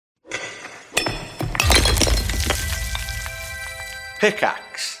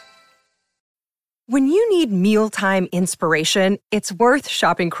Pickaxe. When you need mealtime inspiration, it's worth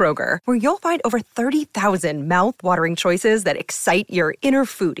shopping Kroger, where you'll find over 30,000 mouth-watering choices that excite your inner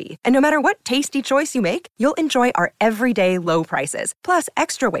foodie. And no matter what tasty choice you make, you'll enjoy our everyday low prices, plus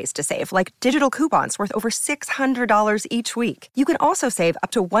extra ways to save, like digital coupons worth over $600 each week. You can also save up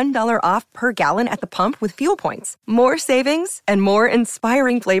to $1 off per gallon at the pump with fuel points. More savings and more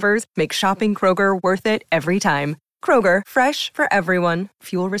inspiring flavors make shopping Kroger worth it every time. Kroger, fresh for everyone.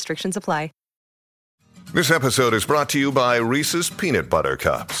 Fuel restrictions apply. This episode is brought to you by Reese's Peanut Butter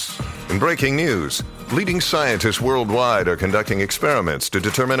Cups. In breaking news, leading scientists worldwide are conducting experiments to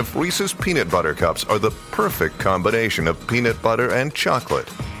determine if Reese's Peanut Butter Cups are the perfect combination of peanut butter and chocolate.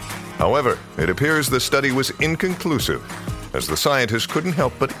 However, it appears the study was inconclusive, as the scientists couldn't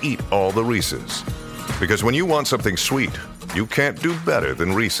help but eat all the Reese's. Because when you want something sweet, you can't do better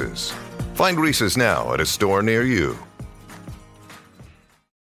than Reese's. Find Reese's now at a store near you.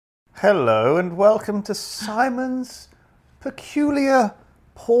 Hello and welcome to Simon's Peculiar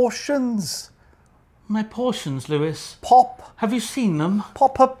Portions. My portions, Lewis. Pop. Have you seen them?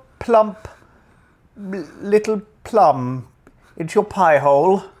 Pop a plump little plum into your pie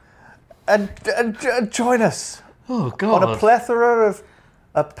hole and join us. Oh, God. On a plethora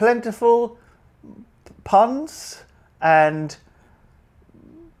of plentiful puns and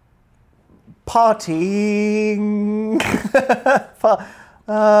partying.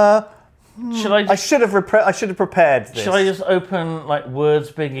 I should have prepared this. Shall I just open like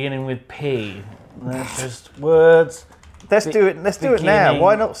words beginning with P? There's just words. Let's do it now.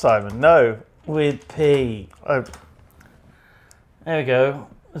 Why not, Simon? No. With P. Oh. There we go.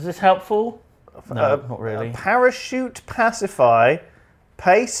 Is this helpful? No, not really. Parachute, pacify,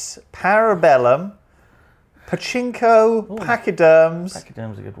 pace, parabellum, pachinko, pachyderms.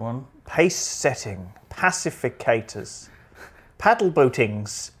 Pachyderm's a good one. Pace setting, pacificators. Paddle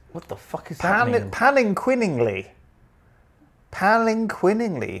boatings. What the fuck is that mean? Palanquiningly.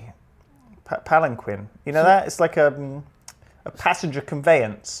 Palanquin. You know that? It's like a passenger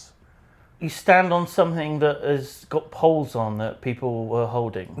conveyance. You stand on something that has got poles on that people were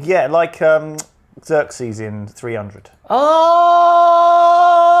holding. Yeah, like Xerxes in 300. Oh!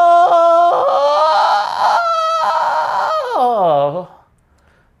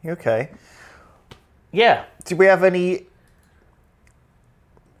 You okay? Yeah. Do we have any...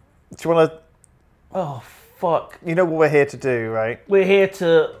 Do you want to... Oh, fuck. You know what we're here to do, right? We're here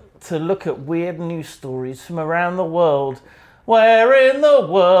to look at weird news stories from around the world. Where in the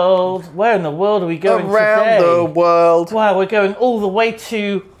world are we going today? Around the world. Wow, we're going all the way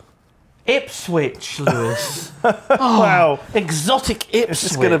to Ipswich, Lewis. Wow. Exotic Ipswich. It's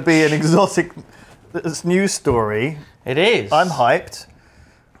just going to be an exotic news story. It is. I'm hyped.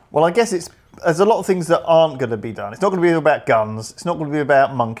 Well, I guess there's a lot of things that aren't going to be done. It's not going to be about guns. It's not going to be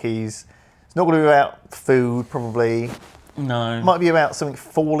about monkeys. It's not going to be about food, probably. No. It might be about something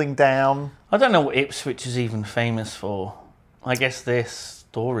falling down. I don't know what Ipswich is even famous for. I guess this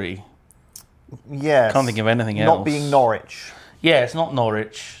story. Yes. Can't think of anything else. Not being Norwich. Yeah, it's not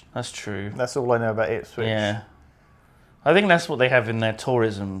Norwich. That's true. That's all I know about Ipswich. Yeah. I think that's what they have in their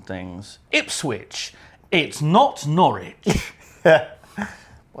tourism things. Ipswich. It's not Norwich. Yeah.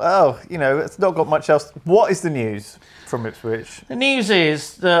 Well, it's not got much else. What is the news from Ipswich? The news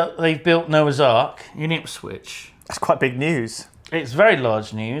is that they've built Noah's Ark in Ipswich. That's quite big news. It's very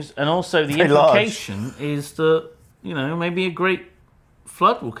large news, and also the implication is that, maybe a great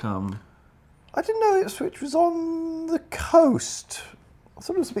flood will come. I didn't know Ipswich was on the coast. I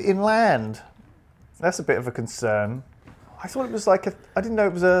thought it was a bit inland. That's a bit of a concern. I thought it was I didn't know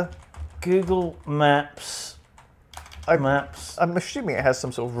it was a... Google Maps. I'm assuming it has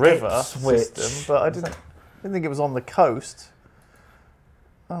some sort of river system, but I didn't think it was on the coast.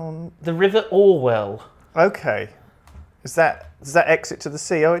 The River Orwell. Okay. Does that exit to the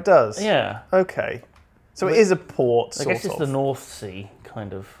sea? Oh, it does? Yeah. Okay. So it is a port, I guess it's the North Sea,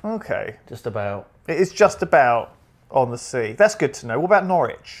 kind of. Okay. Just about. It is just about on the sea. That's good to know. What about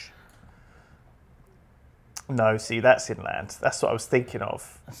Norwich? No, see, that's inland. That's what I was thinking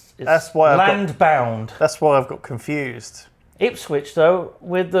of. That's why land-bound. That's why I've got confused. Ipswich, though,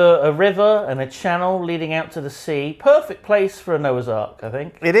 with a river and a channel leading out to the sea, perfect place for a Noah's Ark, I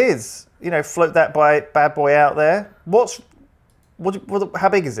think. It is. Float that bad boy out there. How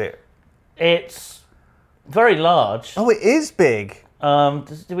big is it? It's very large. Oh, it is big. Do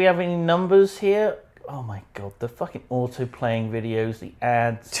we have any numbers here? Oh my God, the fucking auto-playing videos, the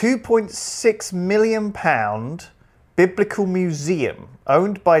ads. £2.6 million biblical museum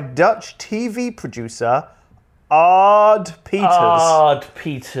owned by Dutch TV producer Ard Peters. Ard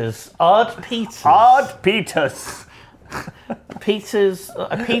Peters. Peters,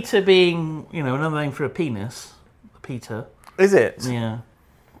 a Peter being, another name for a penis. A Peter. Is it? Yeah.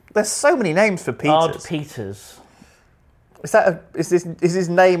 There's so many names for Peters. Odd Peters. Is his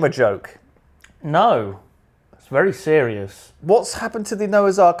name a joke? No. It's very serious. What's happened to the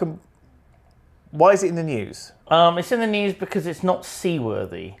Noah's Ark and why is it in the news? It's in the news because it's not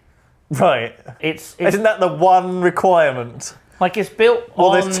seaworthy. Right. Isn't that the one requirement? Like it's built on...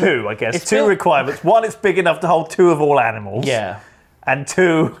 Well, there's two, I guess. Two requirements. One, it's big enough to hold two of all animals. Yeah. And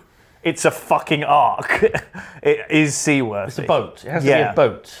two, it's a fucking ark. It is seaworthy. It's a boat. It has to be a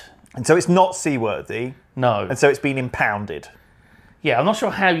boat. And so it's not seaworthy. No. And so it's been impounded. Yeah, I'm not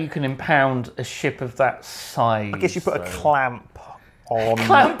sure how you can impound a ship of that size. I guess you put a clamp on...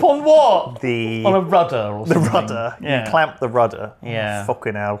 Clamp on what? On a rudder or something. The rudder. Yeah. You clamp the rudder. Yeah.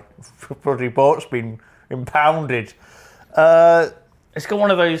 Fucking hell. Bloody boat's been impounded. It's got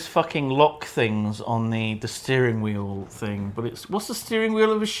one of those fucking lock things on the steering wheel thing, but what's the steering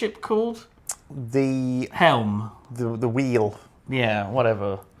wheel of a ship called? The helm. The wheel. Yeah,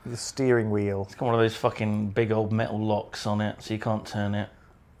 whatever. The steering wheel. It's got one of those fucking big old metal locks on it, so you can't turn it.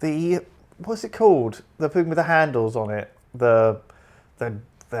 What's it called? The thing with the handles on it. The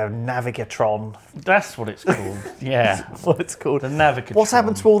Navigatron. That's what it's called. Yeah. That's what it's called. The Navigatron. What's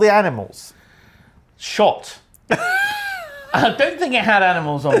happened to all the animals? Shot. I don't think it had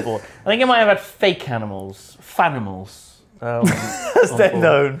animals on board. I think it might have had fake animals. Fanimals. As they're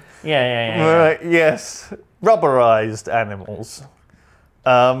known. Yeah. Right, yes. Rubberized animals.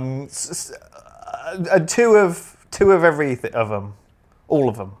 And two of everything of them. All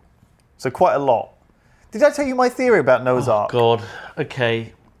of them. So quite a lot. Did I tell you my theory about Noah's Ark? God.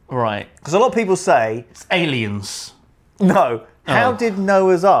 Okay. Right. Because a lot of people say... It's aliens. No. How did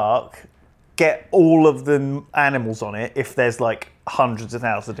Noah's Ark get all of the animals on it if there's like hundreds of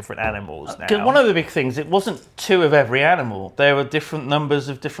thousands of different animals now? One of the big things, it wasn't two of every animal. There were different numbers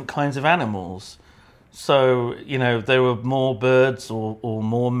of different kinds of animals. So, there were more birds or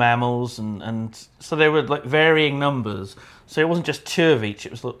more mammals, and so there were like varying numbers. So it wasn't just two of each,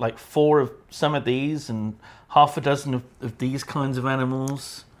 it was like four of some of these and half a dozen of these kinds of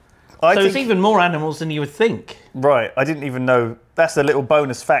animals. So it's even more animals than you would think. Right, I didn't even know. That's a little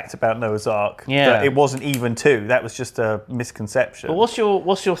bonus fact about Noah's Ark. Yeah. That it wasn't even two. That was just a misconception. But what's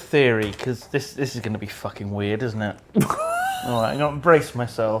your theory? Because this is going to be fucking weird, isn't it? All right, I'm going to brace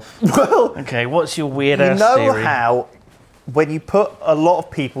myself. Well... Okay, what's your weird-ass theory? You know theory? how, when you put a lot of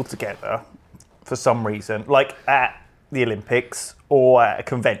people together, for some reason, like at the Olympics or at a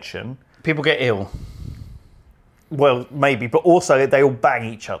convention... People get ill. Well, maybe, but also they all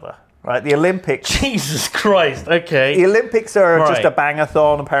bang each other. Right, the Olympics... Jesus Christ, okay. The Olympics are just a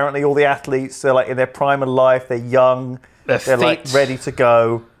bang-a-thon, apparently. All the athletes are like in their prime of life, they're young, they're like ready to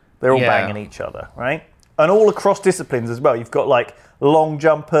go. They're all banging each other, right? And all across disciplines as well. You've got like long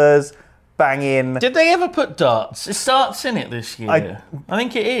jumpers, banging... Did they ever put darts? Is darts in it this year? I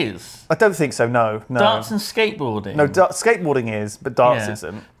think it is. I don't think so, no. Darts and skateboarding? No, skateboarding is, but darts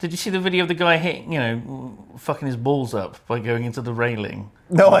isn't. Did you see the video of the guy hitting, fucking his balls up by going into the railing?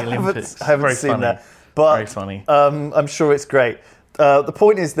 No, I haven't seen that. But very funny. I'm sure it's great. The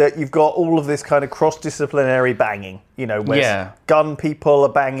point is that you've got all of this kind of cross-disciplinary banging, where gun people are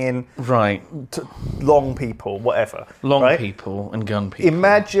banging, long people, whatever. Long people and gun people.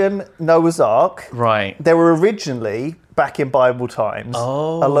 Imagine Noah's Ark. Right. There were originally, back in Bible times,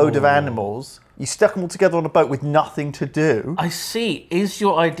 a load of animals. You stuck them all together on a boat with nothing to do. I see.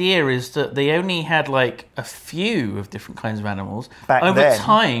 Your idea is that they only had like a few of different kinds of animals. Over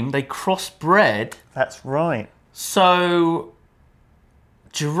time, they crossbred. That's right. So...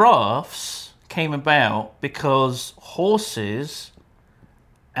 Giraffes came about because horses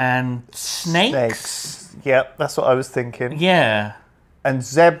and snakes. Yep, that's what I was thinking. Yeah. And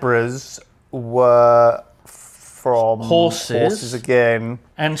zebras were from horses again.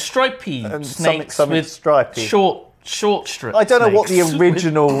 And stripy and snakes something with stripy. short strip. I don't know what the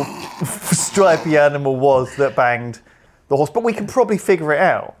original stripy animal was that banged the horse, but we can probably figure it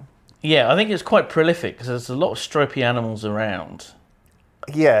out. Yeah, I think it's quite prolific because there's a lot of stripy animals around.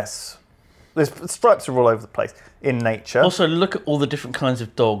 Yes. Stripes are all over the place in nature. Also, look at all the different kinds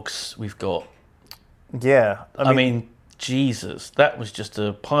of dogs we've got. Yeah. I mean, Jesus, that was just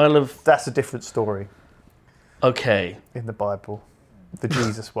a pile of... That's a different story. Okay. In the Bible. The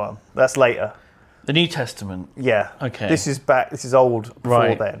Jesus one. That's later. The New Testament. Yeah. Okay. This is old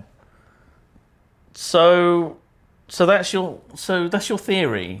before then. So that's your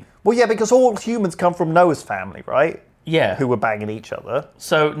theory. Well, yeah, because all humans come from Noah's family, right? Yeah. Who were banging each other.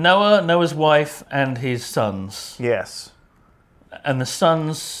 So Noah's wife and his sons. Yes. And the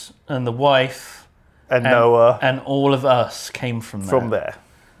sons and the wife and Noah. And all of us came from there. From there.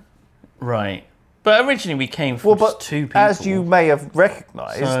 Right. But originally we came from just two people. As you may have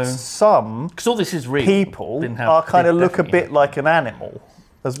recognised, some because all this is real, people are kind of look a bit like an animal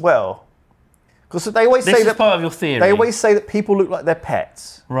as well. Because they always say that part of your theory. They always say that people look like their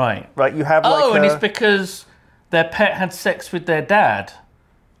pets. Right. Right. You have and it's because their pet had sex with their dad,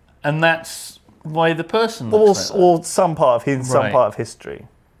 and that's why the person looks like that. Or some part of history.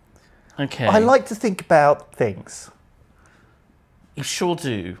 Okay. I like to think about things. You sure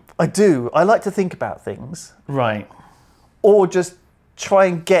do. I do. I like to think about things. Right. Or just try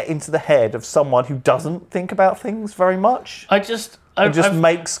and get into the head of someone who doesn't think about things very much.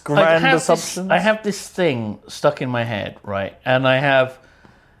 Makes grand assumptions. I have this thing stuck in my head, right? And I have,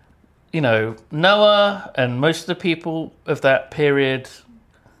 Noah and most of the people of that period,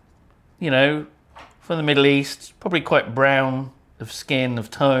 from the Middle East, probably quite brown of skin,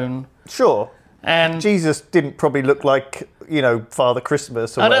 of tone. Sure. And Jesus didn't probably look like, Father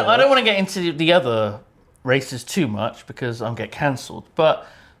Christmas or whatever. I don't want to get into the other races too much because I'll get cancelled. But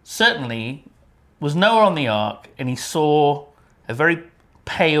certainly was Noah on the ark and he saw a very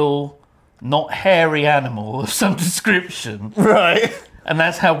pale, not hairy animal of some description. Right. And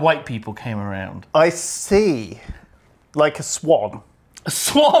that's how white people came around. I see. Like a swan. A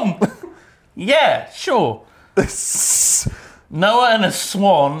swan? Yeah, sure. Noah and a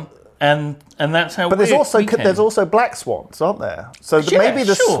swan, and that's how. But there's also black swans, aren't there? So maybe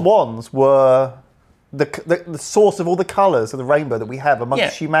the swans were the source of all the colours of the rainbow that we have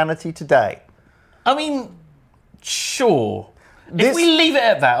amongst humanity today. I mean, sure. If we leave it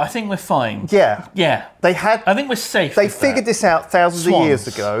at that, I think we're fine. Yeah. Yeah. I think we're safe. They figured this out thousands of years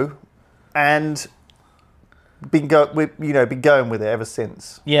ago, and been going with it ever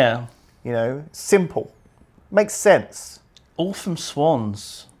since. Yeah. Simple, makes sense. All from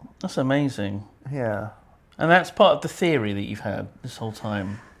swans. That's amazing. Yeah. And that's part of the theory that you've had this whole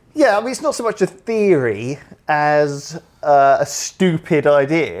time. Yeah, I mean, it's not so much a theory as a stupid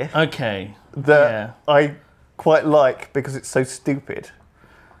idea. Okay. That I quite like because it's so stupid.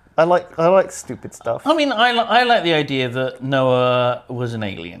 I like stupid stuff. I mean, I like the idea that Noah was an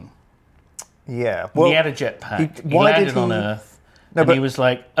alien. Yeah. Well, he had a jetpack. He landed on Earth. He was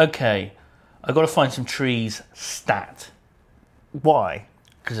like, okay, I've got to find some trees stat. Why?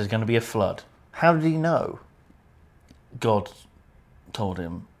 Because there's going to be a flood. How did he know? God told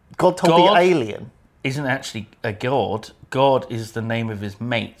him. God told the alien? Isn't actually a god. God is the name of his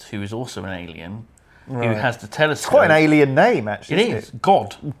mate, who is also an alien, who has the telescope. It's quite an alien name, actually. It is.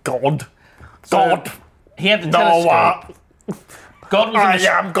 God. God. So he had the telescope. God was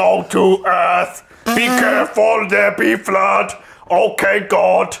I am going to Earth. Be careful, there be flood. Okay,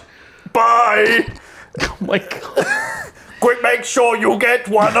 God. Bye. Oh my God. Quick, make sure you get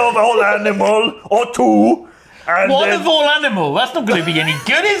one of all animal or two. And one of all animal? That's not going to be any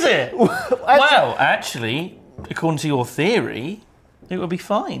good, is it? Well, actually, according to your theory, it would be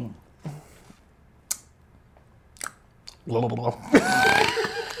fine.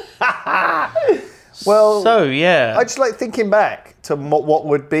 Well, so yeah, I just like thinking back to what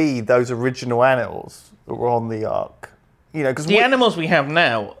would be those original animals that were on the ark. Because the animals we have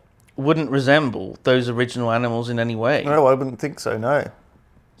now wouldn't resemble those original animals in any way. No, I wouldn't think so. No.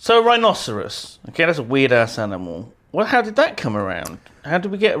 So a rhinoceros. Okay, that's a weird ass animal. Well, how did that come around? How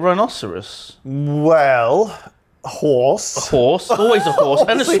did we get a rhinoceros? Well, a horse. A horse, always a horse,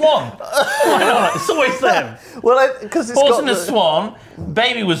 and a swan. Why not? It's always them. Well, because it's horse and a swan.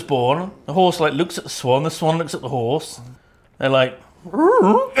 Baby was born. The horse looks at the swan Mm. looks at the horse. They're like.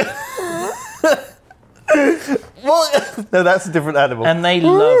 Well, no, that's a different animal. And they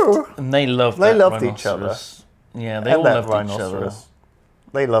loved each other. Yeah, they all loved each other.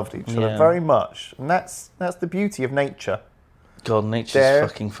 They loved each other very much, and that's the beauty of nature. God, nature's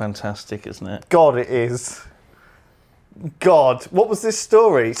fucking fantastic, isn't it? God, it is. God, what was this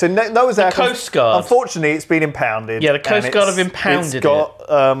story? So Noah's Ark. The Coast Guard. Unfortunately, it's been impounded. Yeah, the Coast Guard have impounded it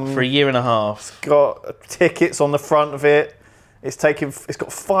for a year and a half. It's got tickets on the front of it. It's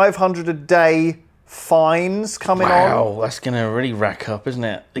got 500 a day fines coming on. Wow, that's going to really rack up, isn't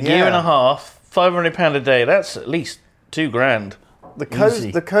it? A year and a half, £500 a day. That's at least $2,000.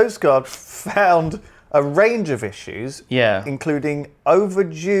 The Coast Guard found a range of issues, including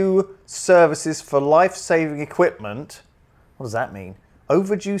overdue services for life-saving equipment. What does that mean?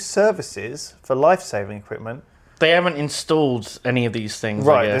 Overdue services for life-saving equipment. They haven't installed any of these things,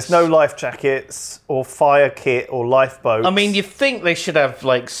 right, I guess. There's no life jackets or fire kit or lifeboats. I mean, you think they should have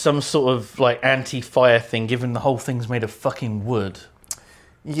some sort of anti-fire thing, given the whole thing's made of fucking wood.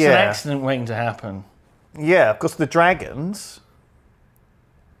 Yeah. It's an accident waiting to happen. Yeah, because the dragons...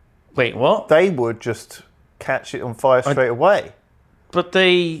 Wait, what? They would just catch it on fire straight away. But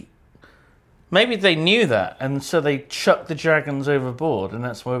maybe they knew that, and so they chucked the dragons overboard, and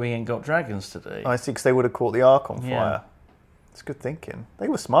that's why we ain't got dragons today. I see, because they would have caught the Ark on fire. It's good thinking. They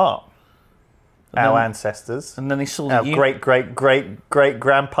were smart. Our ancestors. And then they saw our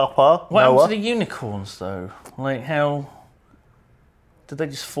great-great-great-great-grandpapa, What Noah. happened to the unicorns, though? Like, how... Did they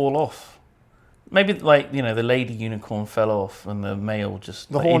just fall off? Maybe, like, the lady unicorn fell off, and the male just...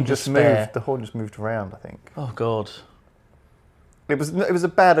 The horn just moved. The horn just moved around, I think. Oh, God. It was a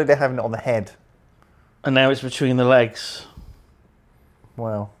bad idea having it on the head. And now it's between the legs.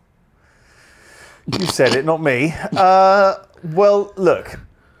 Well, you said it, not me. Well, look.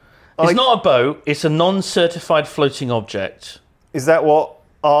 It's not a boat. It's a non-certified floating object. Is that what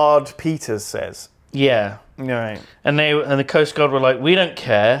Ard Peters says? Yeah. Right. And the Coast Guard were like, we don't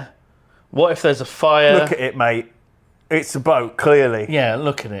care. What if there's a fire? Look at it, mate. It's a boat, clearly. Yeah,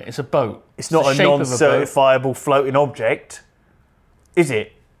 look at it. It's a boat. It's not a non-certifiable floating object. Is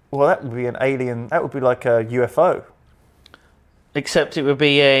it? Well, that would be an alien. That would be like a UFO. Except it would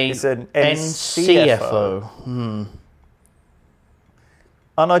be It's an NCFO.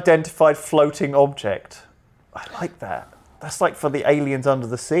 Unidentified floating object. I like that. That's like for the aliens under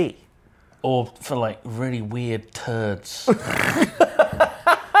the sea. Or for like really weird turds.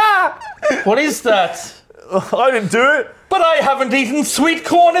 What is that? I didn't do it. But I haven't eaten sweet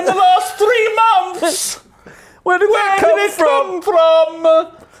corn in the last 3 months. Where did it come from?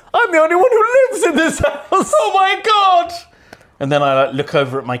 I'm the only one who lives in this house. Oh my God. And then I look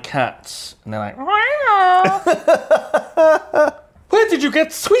over at my cats and they're like, where did you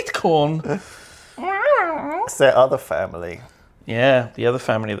get sweet corn? It's their other family. Yeah, the other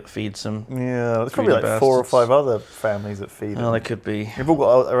family that feeds them. Yeah, there's probably like 4 or 5 other families that feed them. Oh, they could be. They've all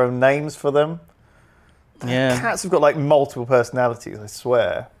got their own names for them. Yeah. Cats have got like multiple personalities, I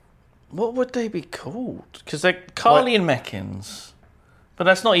swear. What would they be called? Because they're Carly and Meckins. But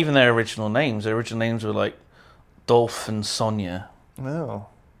that's not even their original names. Their original names were like Dolph and Sonia. No.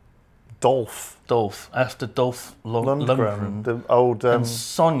 Dolph. Dolph, after Dolph Lundgren. The old... And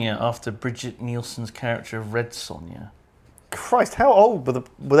Sonia after Bridget Nielsen's character of Red Sonia. Christ, how old were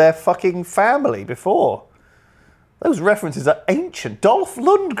their fucking family before? Those references are ancient. Dolph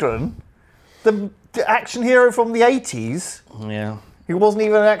Lundgren, the action hero from the 80s. Yeah. He wasn't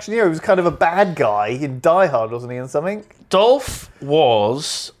even an action hero. He was kind of a bad guy in Die Hard, wasn't he, and something? Dolph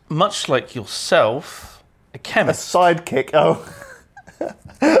was, much like yourself, a chemist. A sidekick, oh.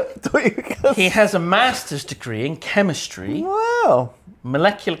 He has a master's degree in chemistry. Wow.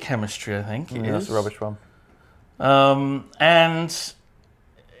 Molecular chemistry, I think it is. That's a rubbish one. And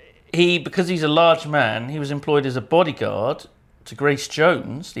because he's a large man, he was employed as a bodyguard to Grace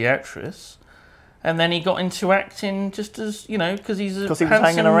Jones, the actress. And then he got into acting just as, because he's a handsome,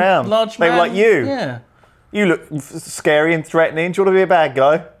 hanging around. Large man. They were like you. Yeah. You look scary and threatening. Do you want to be a bad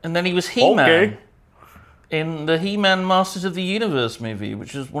guy? And then he was He-Man in the He-Man Masters of the Universe movie,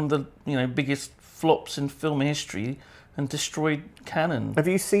 which is one of the biggest flops in film history and destroyed canon. Have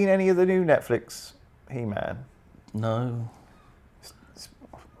you seen any of the new Netflix He-Man? No. It's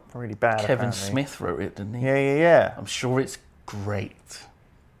really bad. Kevin apparently. Smith wrote it, didn't he? Yeah. I'm sure it's great.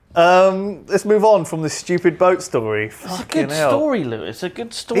 Let's move on from this stupid boat story. It's a good story, Lewis. A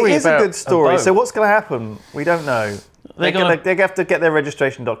good story. It is a good story. So what's going to happen? We don't know. They have to get their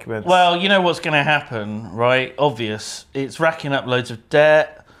registration documents. Well, you know what's going to happen, right? Obvious. It's racking up loads of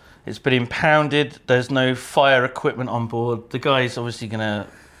debt. It's been impounded. There's no fire equipment on board. The guy's obviously going to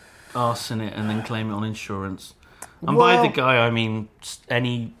arson it and then claim it on insurance. And by the guy, I mean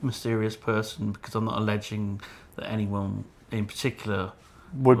any mysterious person, because I'm not alleging that anyone in particular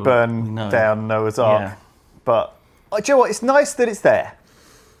would burn down Noah's Ark. Yeah. But, do you know what? It's nice that it's there.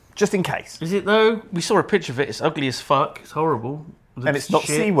 Just in case. Is it, though? We saw a picture of it. It's ugly as fuck. It's horrible. And it's not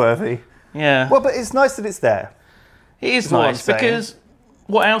seaworthy. Yeah. Well, but it's nice that it's there. It is nice, because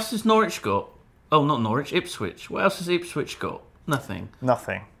what else has Norwich got? Oh, not Norwich, Ipswich. What else has Ipswich got? Nothing.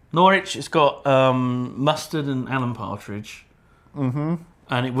 Norwich has got mustard and Alan Partridge. Mm-hmm.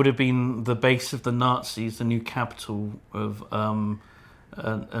 And it would have been the base of the Nazis, the new capital of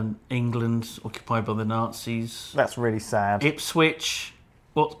England occupied by the Nazis. That's really sad. Ipswich,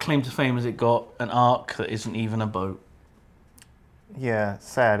 what claim to fame has it got? An ark that isn't even a boat. Yeah,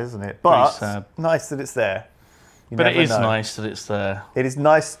 sad, isn't it? But sad. Nice that it's there. But it is nice that it's there. It is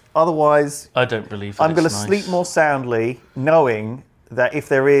nice. Otherwise, I don't believe that I'm going to sleep more soundly knowing that if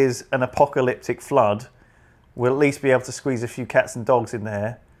there is an apocalyptic flood, we'll at least be able to squeeze a few cats and dogs in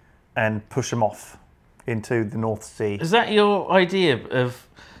there and push them off into the North Sea. Is that your idea of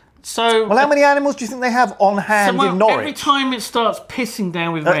So, well, how many animals do you think they have on hand in Norwich? Every time it starts pissing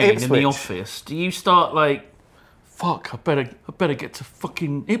down with rain in the office, do you start like, fuck, I better get to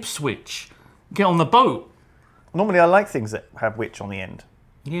fucking Ipswich, get on the boat? Normally, I like things that have witch on the end.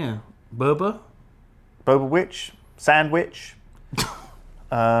 Yeah, Boba witch, sandwich.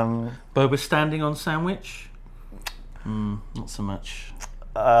 Boba standing on sandwich. Not so much.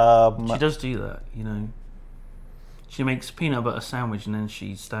 She does do that, you know. She makes a peanut butter sandwich and then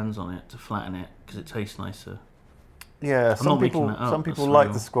she stands on it to flatten it because it tastes nicer. Yeah, some people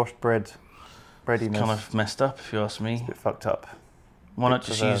like the squashed breadiness. It's kind of messed up, if you ask me. It's a bit fucked up. Why not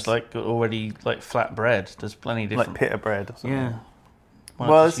just use already flat bread? There's plenty of different. Like pita bread or something. Yeah.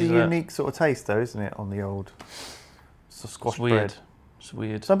 Well, it's a unique sort of taste, though, isn't it? On the old squashed bread. It's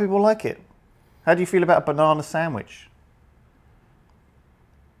weird. Some people like it. How do you feel about a banana sandwich?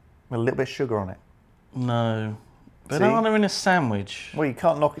 With a little bit of sugar on it. No. Banana in a sandwich. Well, you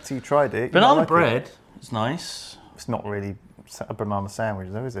can't knock it till you tried it. Banana bread is nice. It's not really a banana sandwich,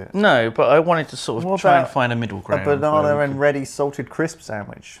 though, is it? No, but I wanted to sort of try and find a middle ground. A banana and ready salted crisp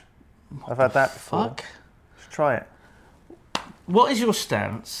sandwich. I've had that before. Fuck. Just try it. What is your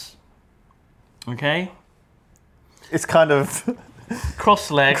stance? Okay. It's kind of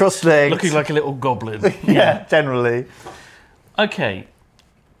cross-legged, looking like a little goblin. Yeah, generally. Okay.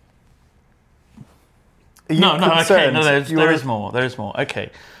 No, there is more.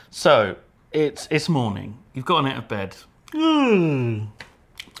 Okay, so it's morning. You've gotten out of bed.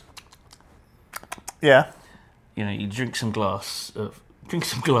 Yeah. You know, you drink some water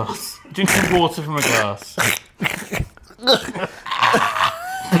from a glass.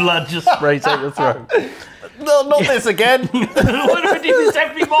 Blood just sprays out your throat. No, not this again. Why do I do this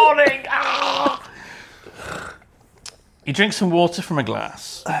every morning? You drink some water from a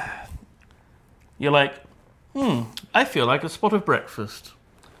glass. You're like, I feel like a spot of breakfast.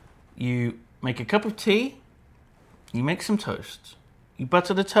 You make a cup of tea. You make some toast. You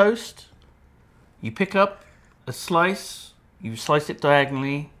butter the toast. You pick up a slice. You slice it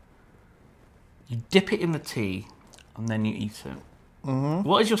diagonally. You dip it in the tea, and then you eat it. Mm-hmm.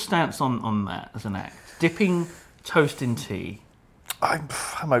 What is your stance on that as an act? Dipping toast in tea. I'm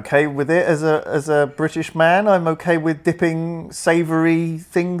okay with it as a British man. I'm okay with dipping savoury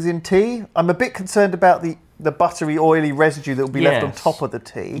things in tea. I'm a bit concerned about the buttery, oily residue that will be left on top of the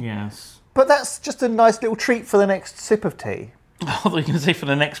tea. Yes. But that's just a nice little treat for the next sip of tea. I thought you were going to say for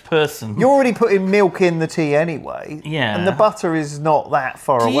the next person. You're already putting milk in the tea anyway. Yeah. And the butter is not that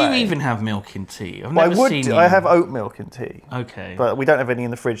far away. Do you even have milk in tea? I've never seen you. I have oat milk in tea. Okay. But we don't have any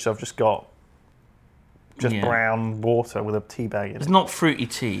in the fridge, so I've just got brown water with a tea bag in it. It's not fruity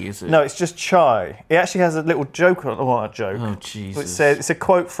tea, is it? No, it's just chai. It actually has a little joke on it. Well, not a joke. Oh, Jesus. It says, it's a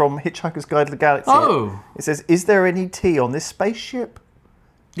quote from Hitchhiker's Guide to the Galaxy. Oh. It says, "Is there any tea on this spaceship?"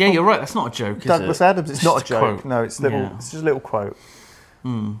 Yeah, you're right. That's not a joke, is Douglas it? Adams. It's not a joke. Quote. No, it's just a little quote.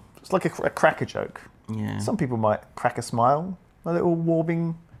 It's like a cracker joke. Yeah. Some people might crack a smile. A little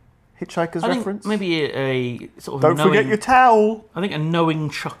warming Hitchhiker's reference. Think maybe a sort of Don't forget your towel. I think a knowing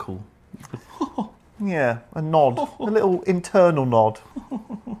chuckle. Yeah, a nod. A little internal nod.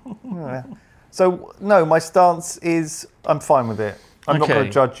 Yeah. So, no, my stance is I'm fine with it. I'm not going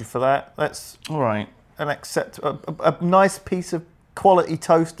to judge you for that. That's all right. And accept a nice piece of quality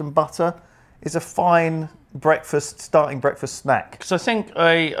toast and butter is a fine starting breakfast snack. Because I think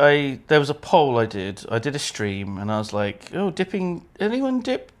there was a poll I did a stream and I was like, anyone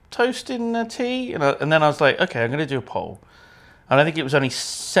dip toast in tea? And then I was like, okay, I'm going to do a poll. And I think it was only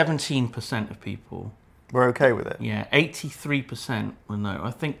 17% of people were okay with it. Yeah, 83% were no.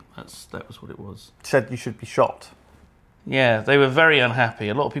 I think that was what it was. Said you should be shot. Yeah, they were very unhappy.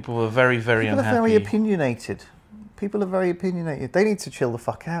 A lot of people were very, very unhappy. People are very opinionated. People are very opinionated. They need to chill the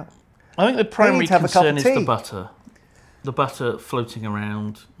fuck out. I think the primary concern is the butter. The butter floating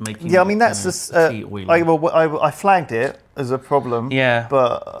around, making I mean, that's tea oily. I flagged it as a problem. Yeah.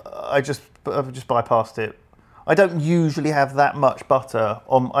 But I've just bypassed it. I don't usually have that much butter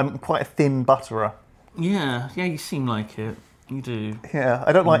on. I'm quite a thin butterer. Yeah, you seem like it. You do. Yeah,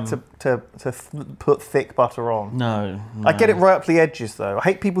 I don't like to put thick butter on. No. I get it right up to the edges, though. I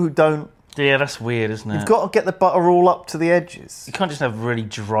hate people who don't. Yeah, that's weird, isn't it? You've got to get the butter all up to the edges. You can't just have really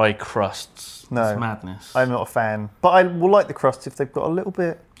dry crusts. No. It's madness. I'm not a fan. But I will like the crusts if they've got a little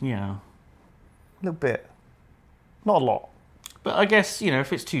bit. Yeah. A little bit. Not a lot. But I guess,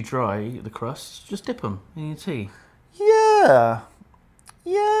 if it's too dry, the crusts, just dip them in your tea. Yeah.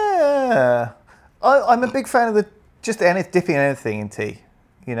 I'm a big fan of dipping anything in tea.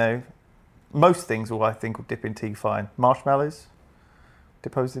 Most things I think will dip in tea fine. Marshmallows,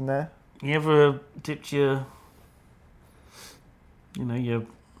 dip those in there. You ever dipped your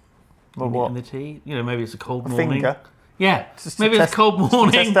in the tea. You know, maybe it's a cold morning. Finger. Yeah, maybe it's a cold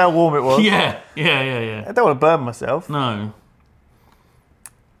morning. To test how warm it was. Yeah. I don't want to burn myself. No.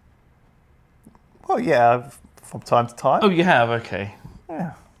 Well, yeah, from time to time. Oh, you have? Okay.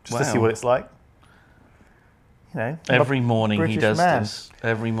 Yeah, just to see what it's like. You know, every morning British he does man. this.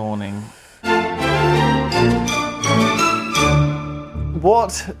 Every morning.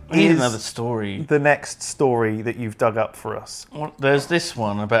 What is another story? The next story that you've dug up for us? Well, there's this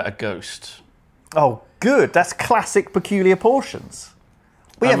one about a ghost. Oh, good. That's classic Peculiar Portions.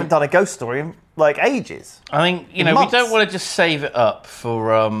 We haven't done a ghost story in, like, ages. I think, we don't want to just save it up for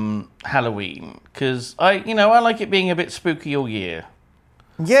Halloween, because I like it being a bit spooky all year.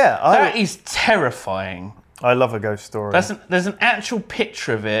 Yeah. That is terrifying. I love a ghost story. There's an actual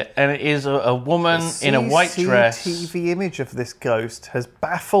picture of it, and it is a woman in a white dress. The CCTV image of this ghost has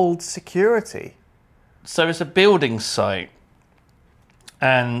baffled security. So it's a building site,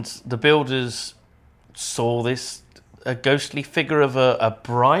 and the builders saw a ghostly figure of a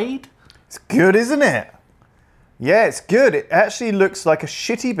bride. It's good, isn't it? Yeah, it's good. It actually looks like a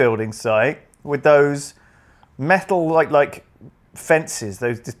shitty building site with those metal like fences,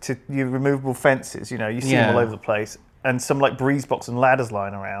 those removable fences. You see them all over the place, and some like breeze box and ladders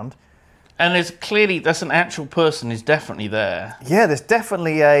lying around. And that's an actual person who's definitely there. Yeah, there's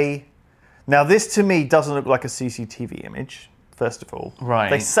definitely a. Now this to me doesn't look like a CCTV image. First of all, right?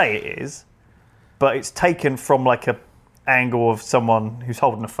 They say it is, but it's taken from like a angle of someone who's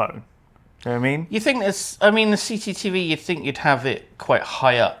holding a phone. You know what I mean? You think the CCTV, you'd think you'd have it quite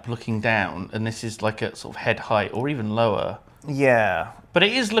high up looking down, and this is like a sort of head height or even lower. Yeah. But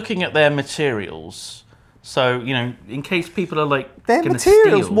it is looking at their materials. So, in case people are like their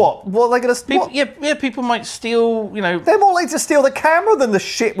materials, steal, what? What are they going to steal? Yeah, people might steal, They're more likely to steal the camera than the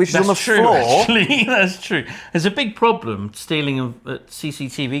shit which is on the floor. Actually. That's true. There's a big problem stealing of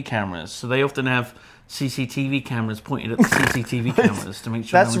CCTV cameras. So they often have CCTV cameras pointed at the CCTV cameras to make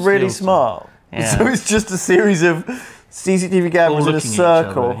sure that's really smart. Yeah. So it's just a series of CCTV cameras in a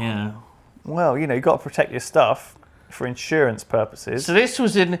circle. Yeah. Well, you've got to protect your stuff for insurance purposes. So this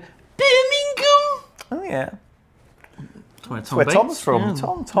was in Birmingham. Oh yeah. That's where Tom's from.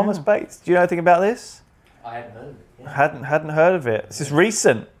 Yeah. Thomas Bates. Do you know anything about this? I hadn't heard of it. Yeah. Hadn't heard of it. This is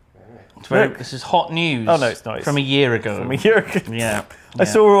recent. This is hot news. Oh no, it's not. It's from a year ago. Yeah. I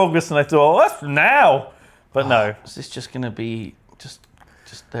saw August and I thought, that's now. But no. Is this just going to be just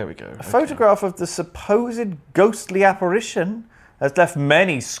there we go. A photograph of the supposed ghostly apparition has left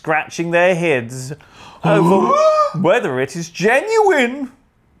many scratching their heads over whether it is genuine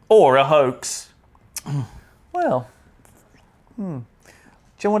or a hoax. Well, do you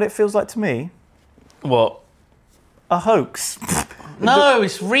know what it feels like to me? What? A hoax. No,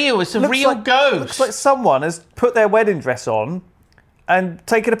 it's real. It's a real ghost. Looks like someone has put their wedding dress on and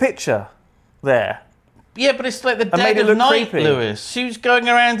taken a picture there. Yeah, but it's like the dead of night, creepy. Lewis. Who's going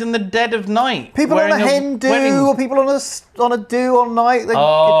around in the dead of night? People on a hen do, or people on a do all night. They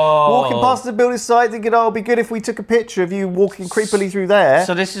walking past the building site thinking, it'd be good if we took a picture of you walking creepily through there.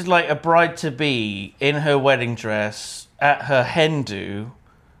 So this is like a bride-to-be in her wedding dress at her hen do.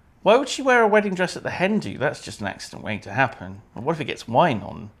 Why would she wear a wedding dress at the hen do? That's just an accident waiting to happen. What if it gets wine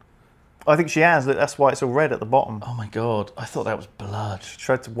on? I think she has. That's why it's all red at the bottom. Oh my God. I thought that was blood. She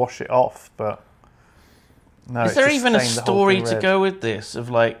tried to wash it off, but... No, is there even a story to go with this of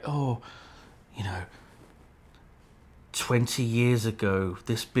 20 years ago,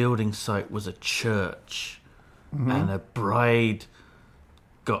 this building site was a church and a bride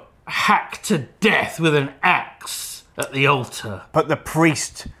got hacked to death with an axe at the altar. But the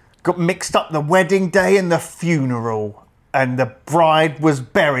priest got mixed up the wedding day and the funeral, and the bride was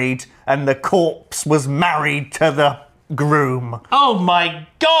buried and the corpse was married to the groom. Oh my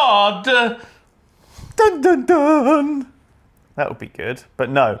God! Dun, dun, dun. That would be good. But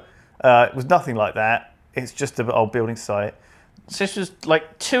no, it was nothing like that. It's just an old building site. So this was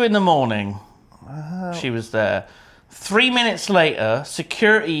like 2 a.m. She was there. 3 minutes later,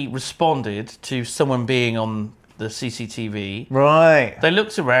 security responded to someone being on the CCTV. Right. They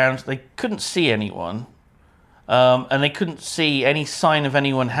looked around. They couldn't see anyone. And they couldn't see any sign of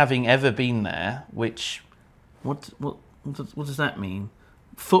anyone having ever been there, which... What does that mean?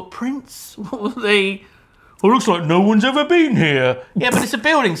 Footprints? What were they? Well, it looks like no one's ever been here. Yeah, but it's a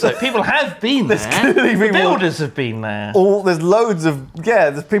building site. People have been there. The builders have been there. There's loads of...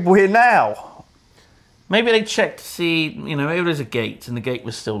 Yeah, there's people here now. Maybe they checked to see, maybe there's a gate and the gate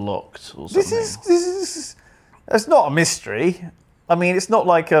was still locked or something. This is... It's not a mystery. I mean, it's not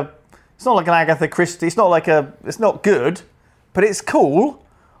like an Agatha Christie. It's not good, but it's cool.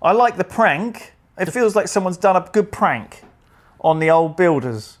 I like the prank. It feels like someone's done a good prank on the old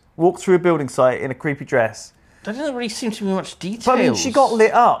builders. walked through a building site in a creepy dress. There doesn't really seem to be much details. But I mean, she got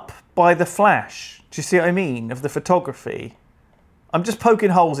lit up by the flash. Do you see what I mean? Of the photography. I'm just poking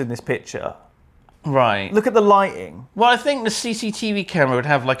holes in this picture. Right. Look at the lighting. Well, I think the CCTV camera would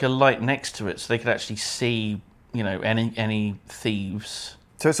have like a light next to it so they could actually see, any thieves.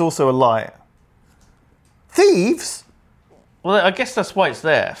 So it's also a light. Thieves? Well, I guess that's why it's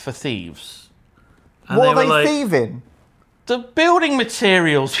there, for thieves. And what are they thieving? The building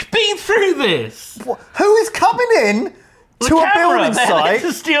materials. We've been through this. Who is coming in to a building site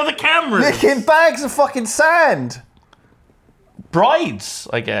to steal the cameras? Nicking bags of fucking sand? Brides,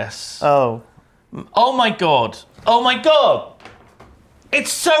 I guess. Oh. Oh my god. Oh my god.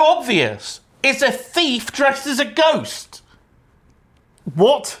 It's so obvious. It's a thief dressed as a ghost.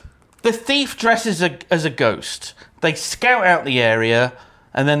 What? The thief dresses as a ghost. They scout out the area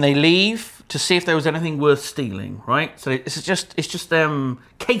and then they leave to see if there was anything worth stealing, right? So it's just them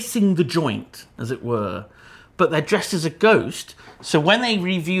casing the joint, as it were. But they're dressed as a ghost. So when they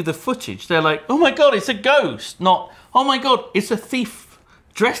review the footage, they're like, oh my god, it's a ghost. Not, oh my god, it's a thief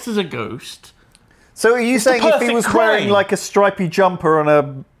dressed as a ghost. So are you saying if he was wearing like a stripy jumper and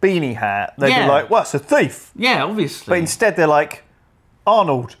a beanie hat, they'd be like, well, it's a thief. Yeah, obviously. But instead they're like,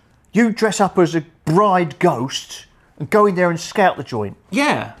 Arnold, you dress up as a bride ghost and go in there and scout the joint.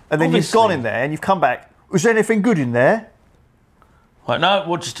 Yeah. And then you've gone in there and you've come back. Was there anything good in there? Like, no,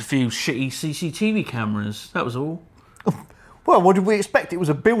 well, just a few shitty CCTV cameras. That was all. Well, what did we expect? It was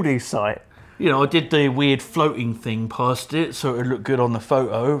a building site. I did the weird floating thing past it so it would look good on the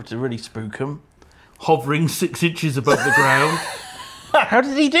photo to really spook them. Hovering 6 inches above the ground. How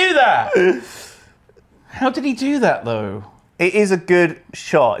did he do that? How did he do that, though? It is a good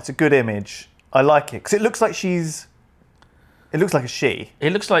shot. It's a good image. I like it. Because it looks like It looks like a she.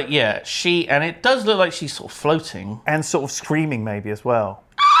 It looks like, she, and it does look like she's sort of floating. And sort of screaming maybe as well.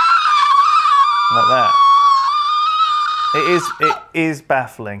 Like that. It is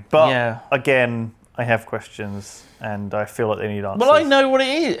baffling. But again, I have questions and I feel like they need answers. Well, I know what it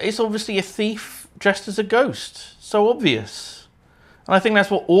is. It's obviously a thief dressed as a ghost. So obvious. And I think that's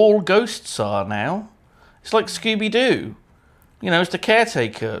what all ghosts are now. It's like Scooby-Doo. It's the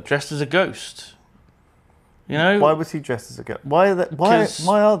caretaker dressed as a ghost. Why was he dressed as a ghost? Why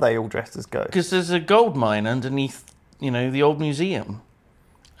are they all dressed as ghosts? Because there's a gold mine underneath, the old museum.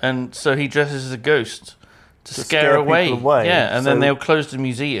 And so he dresses as a ghost to scare away. Yeah, and then they'll close the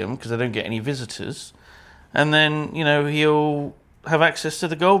museum because they don't get any visitors. And then, he'll have access to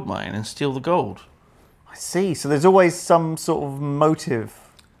the gold mine and steal the gold. I see. So there's always some sort of motive.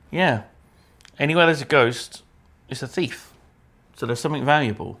 Yeah. Anywhere there's a ghost, it's a thief. So there's something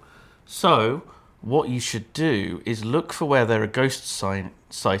valuable. So what you should do is look for where there are ghost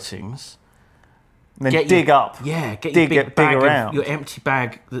sightings. And then dig up. Yeah, get your big bag around. Your empty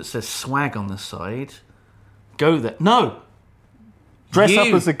bag that says swag on the side. Go there. No. Dress up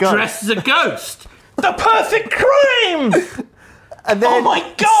as a ghost. Dress as a ghost. The perfect crime! And then oh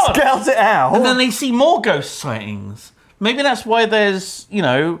my god! Scout it out. And then they see more ghost sightings. Maybe that's why there's,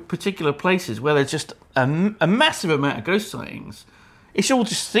 particular places where there's just a massive amount of ghost sightings. It's all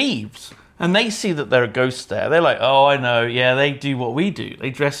just thieves. And they see that there are ghosts there. They're like, oh, I know. Yeah, they do what we do.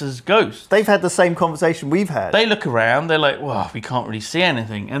 They dress as ghosts. They've had the same conversation we've had. They look around. They're like, well, we can't really see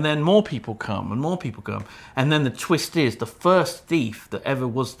anything. And then more people come and more people come. And then the twist is the first thief that ever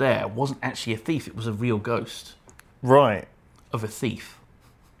was there wasn't actually a thief. It was a real ghost. Right. Of a thief.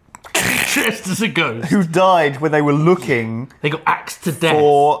 Dressed as a ghost. Who died when they were looking. They got axed to death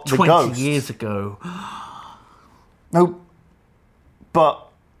for 20 ghost. years ago. No, but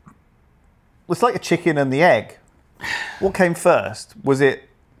it's like a chicken and the egg. What came first? Was it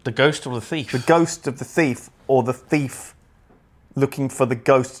the ghost or the thief? The ghost of the thief, or the thief looking for the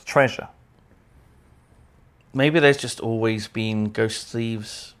ghost treasure? Maybe there's just always been ghost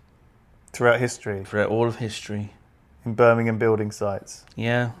thieves throughout history. Throughout all of history. In Birmingham building sites.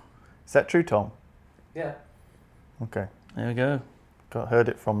 Yeah. Is that true, Tom? Yeah. Okay. There we go. Heard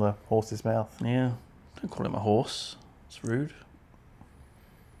it from the horse's mouth. Yeah. Don't call him a horse. It's rude.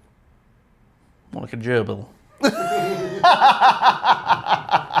 More like a gerbil.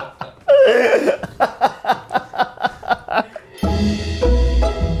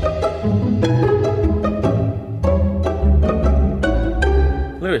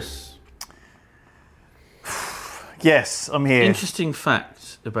 Lewis. Yes, I'm here. Interesting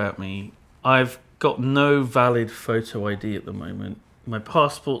fact about me. I've got no valid photo ID at the moment. My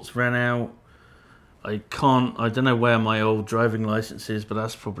passport's ran out. I don't know where my old driving license is, but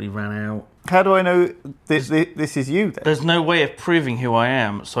that's probably ran out. How do I know this is you then? There's no way of proving who I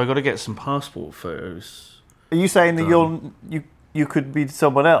am, so I got to get some passport photos. Are you saying that you could be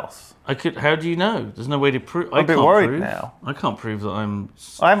someone else. I could. How do you know? There's no way to prove. I'm a bit worried now. I can't prove that I'm.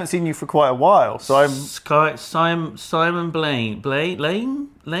 I haven't seen you for quite a while, so I'm. Simon Lane.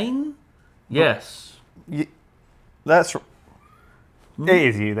 Yes. That's. It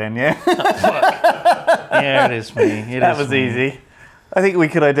is you then, yeah. Yeah, it is me. That was easy. I think we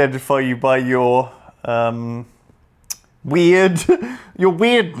could identify you by your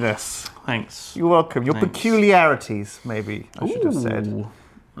weirdness. Thanks. You're welcome. Your peculiarities, maybe I should have said.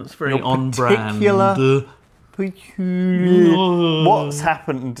 That's very on brand. Peculiar. What's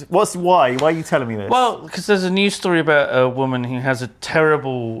happened? Why? Why are you telling me this? Well, because there's a news story about a woman who has a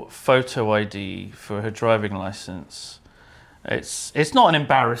terrible photo ID for her driving license. It's not an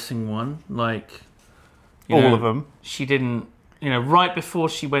embarrassing one, like all of them. She didn't, right before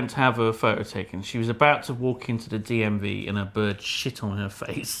she went to have her photo taken, she was about to walk into the DMV and a bird shit on her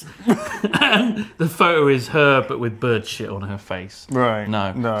face. And the photo is her, but with bird shit on her face. Right.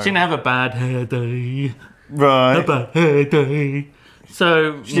 No. She didn't have a bad hair day. Right. A bad hair day.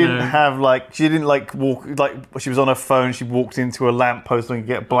 So she didn't have walk she was on her phone. She walked into a lamppost and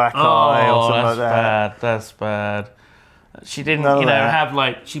get a black eye or something like that. That's bad. She didn't,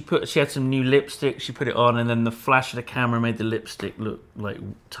 have she had some new lipstick. She put it on, and then the flash of the camera made the lipstick look like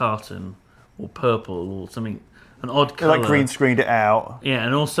tartan or purple or something, an odd colour. Like green screened it out. Yeah,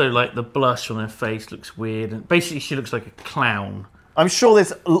 and also like the blush on her face looks weird, and basically she looks like a clown. I'm sure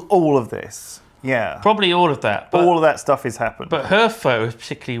there's all of this. Yeah, probably all of that. But, all of that stuff has happened. But her photo is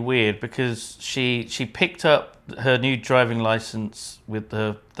particularly weird because she picked up her new driving license with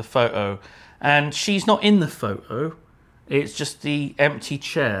the photo, and she's not in the photo. It's just the empty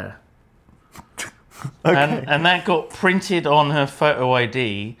chair. Okay. And that got printed on her photo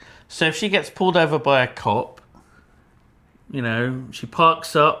ID. So if she gets pulled over by a cop, she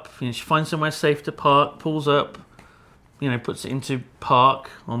parks up, she finds somewhere safe to park, pulls up, puts it into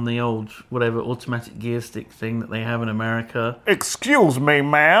park on the old, whatever, automatic gear stick thing that they have in America. Excuse me,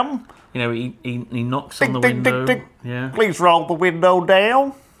 ma'am. He knocks on the window. Ding. Yeah. Please roll the window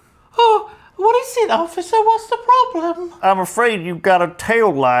down. Oh, what is it, officer? What's the problem? I'm afraid you've got a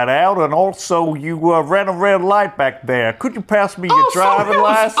tail light out, and also you ran a red light back there. Could you pass me your driving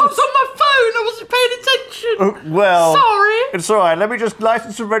license? I was on my phone. I wasn't paying attention. Sorry. It's all right. Let me just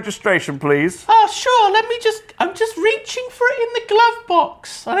license and registration, please. Oh, sure. I'm just reaching for it in the glove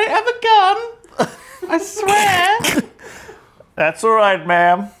box. I don't have a gun. I swear. That's all right,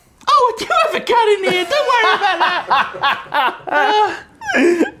 ma'am. Oh, I do have a gun in here. Don't worry about that.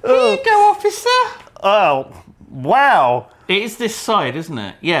 Here you go, officer. Oh, wow. It is this side, isn't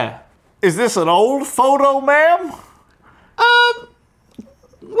it? Yeah. Is this an old photo, ma'am? Why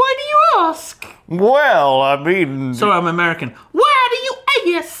do you ask? Well, I mean... Sorry, I'm American. Why do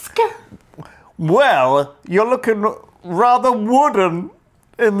you ask? Well, you're looking rather wooden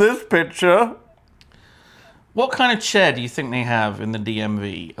in this picture. What kind of chair do you think they have in the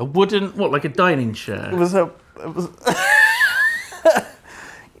DMV? A wooden, like a dining chair? It was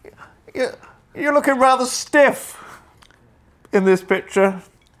You're looking rather stiff in this picture.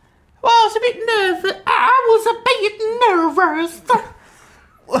 Well, I was a bit nervous. I was a bit nervous.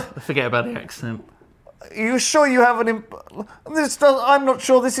 Forget about the accent. Are you sure you haven't... I'm not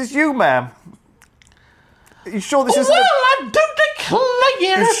sure this is you, ma'am. Are you sure this isn't... Well, I do declare...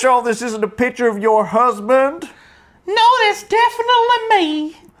 You sure this isn't a picture of your husband? No, that's definitely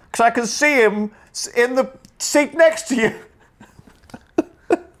me. Because I can see him in the seat next to you.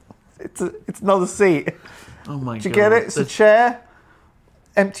 It's another seat. Oh my god. Did you get it? It's a chair.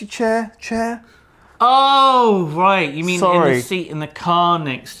 Empty chair. Oh, right. You mean in the seat in the car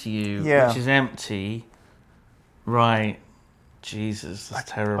next to you, which is empty. Right. Jesus,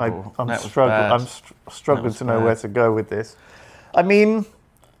 that's terrible. I'm struggling to know where to go with this. I mean,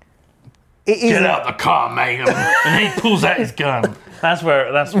 it is. Get out the car, mate. And he pulls out his gun. That's right.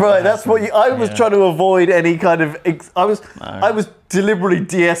 That's what I was trying to avoid any kind of. I was deliberately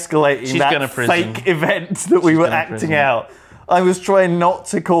de-escalating that fake event that we were acting out. I was trying not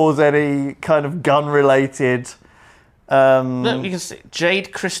to cause any kind of gun-related. Look, you can see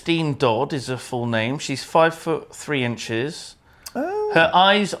Jade Christine Dodd is her full name. She's 5'3". Oh. Her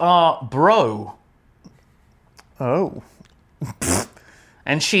eyes are bro. Oh.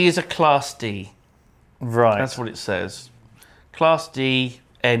 And she is a Class D. Right. That's what it says. Class D,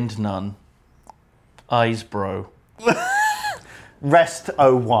 end none. Eyes bro. Rest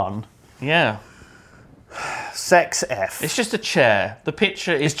 01. Yeah. Sex F. It's just a chair. The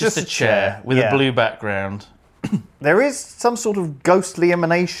picture is just a chair with a blue background. There is some sort of ghostly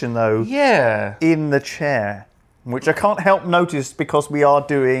emanation, though, in the chair, which I can't help notice because we are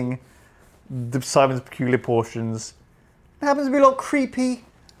doing the Simon's Peculiar Portions There happens to be a lot of creepy,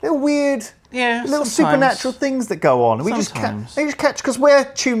 little weird, little supernatural things that go on. We just catch because we're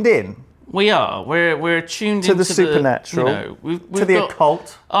tuned in. We are. We're tuned to the supernatural, to the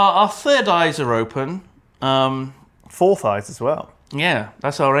occult. Our third eyes are open. Fourth eyes as well. Yeah,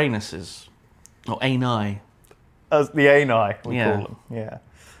 that's our anuses, or ani. As the ani, we call them. Yeah,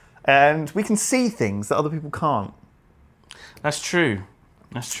 and we can see things that other people can't. That's true.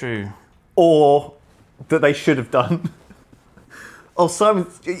 That's true. Or that they should have done. Oh, Simon,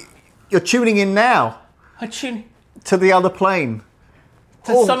 you're tuning in now. I tune to the other plane.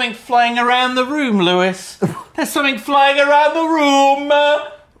 There's something flying around the room, Lewis. There's something flying around the room.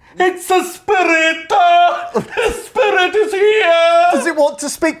 It's a spirit. The spirit is here. Does it want to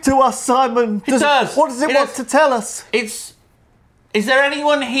speak to us, Simon? It does. What does it want to tell us? Is there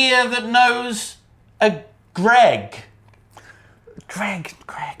anyone here that knows a Greg? Greg.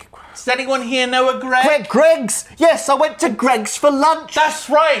 Does anyone here know a Greg? Greg's. Yes, I went to Greg's for lunch. That's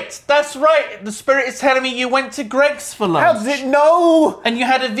right. The spirit is telling me you went to Greg's for lunch. How does it know? And you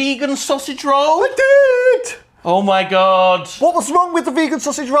had a vegan sausage roll? I did. Oh my God. What was wrong with the vegan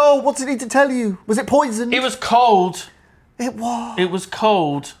sausage roll? What did he need to tell you? Was it poisoned? It was cold. It was. It was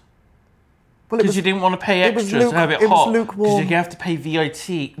cold. Because you didn't want to pay extra to have it hot. It was lukewarm. Because you have to pay VAT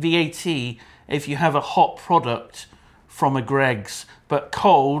if you have a hot product from a Greg's. But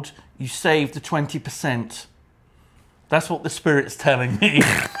cold, you save the 20%. That's what the spirit's telling me.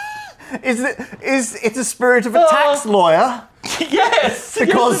 Is it a spirit of a tax lawyer? Yes,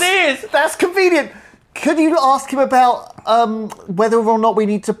 because yes it is. That's convenient. Could you ask him about whether or not we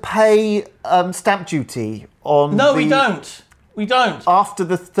need to pay stamp duty on? No, we don't. We don't. After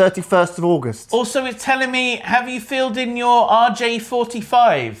the 31st of August. Also, it's telling me, have you filled in your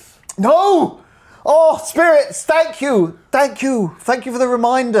RJ45? No. Oh, spirits, thank you for the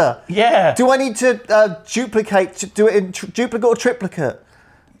reminder. Yeah. Do I need to do it in duplicate or triplicate?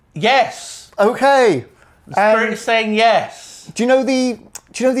 Yes. Okay. The spirit is saying yes. Do you know the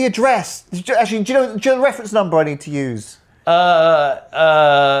address? Actually, do you know the reference number I need to use?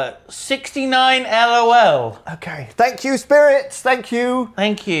 69 LOL. Okay. Thank you, spirits. Thank you.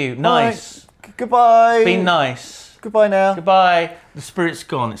 Thank you. Nice. Right. Goodbye. Be nice. Goodbye now. Goodbye. The spirit's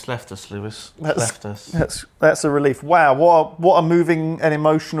gone. It's left us, Lewis. It's left us. That's a relief. Wow, what a moving and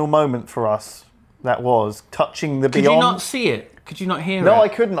emotional moment for us that was. Touching the beyond. Could you not see it? Could you not hear it? No, I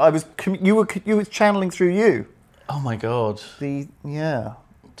couldn't. You were channeling through you. Oh my God. Yeah.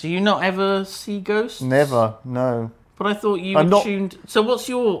 Do you not ever see ghosts? Never. No. But I thought you were tuned. So what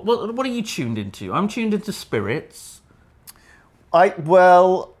are you tuned into? I'm tuned into spirits. I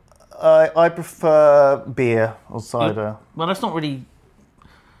prefer beer or cider. Well, that's not really...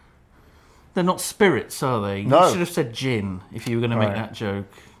 They're not spirits, are they? No. You should have said gin if you were going to make that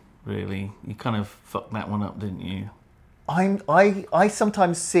joke, really. You kind of fucked that one up, didn't you? I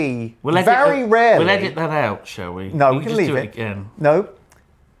sometimes see... rarely... We'll edit that out, shall we? No, we can leave it. Do it again. No.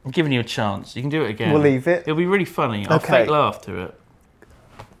 I'm giving you a chance. You can do it again. We'll leave it. It'll be really funny. I'll fake laugh to it.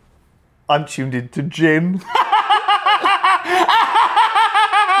 I'm tuned into gin.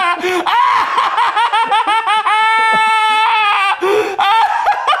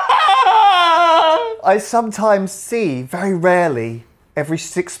 I sometimes see, very rarely, every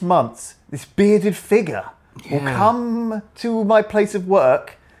 6 months, this bearded figure will come to my place of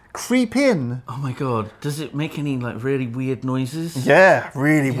work, creep in. Oh my God. Does it make any really weird noises? Yeah,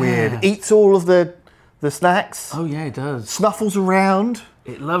 really weird. Eats all of the snacks. Oh yeah, it does. Snuffles around.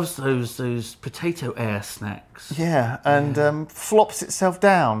 It loves those potato air snacks. Yeah, and flops itself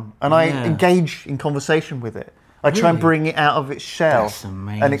down. And I engage in conversation with it. I try and bring it out of its shell. That's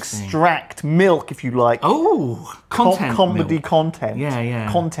amazing. And extract milk, if you like. Oh, comedy milk. Content. Yeah.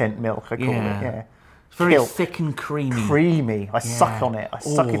 Content milk, I call it, yeah. It's very thick and creamy. Creamy. I suck on it. I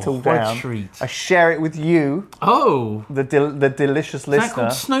suck it all down. What a treat. I share it with you. Oh. The delicious listener. Is that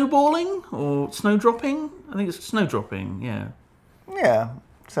called snowballing or snowdropping? I think it's snowdropping, yeah. Yeah.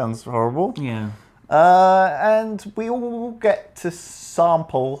 Sounds horrible. Yeah. And we all get to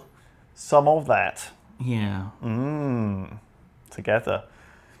sample some of that. Yeah. Together.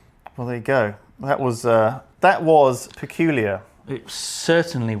 Well, there you go. That was peculiar. It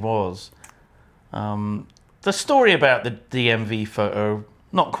certainly was. The story about the DMV photo,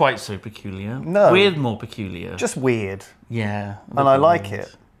 not quite so peculiar. No. Weird, more peculiar. Just weird. Yeah. And I like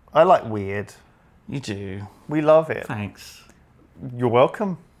it. I like weird. You do. We love it. Thanks. You're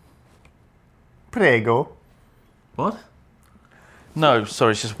welcome. Prego. What? No,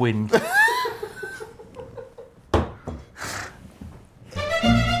 sorry, it's just wind.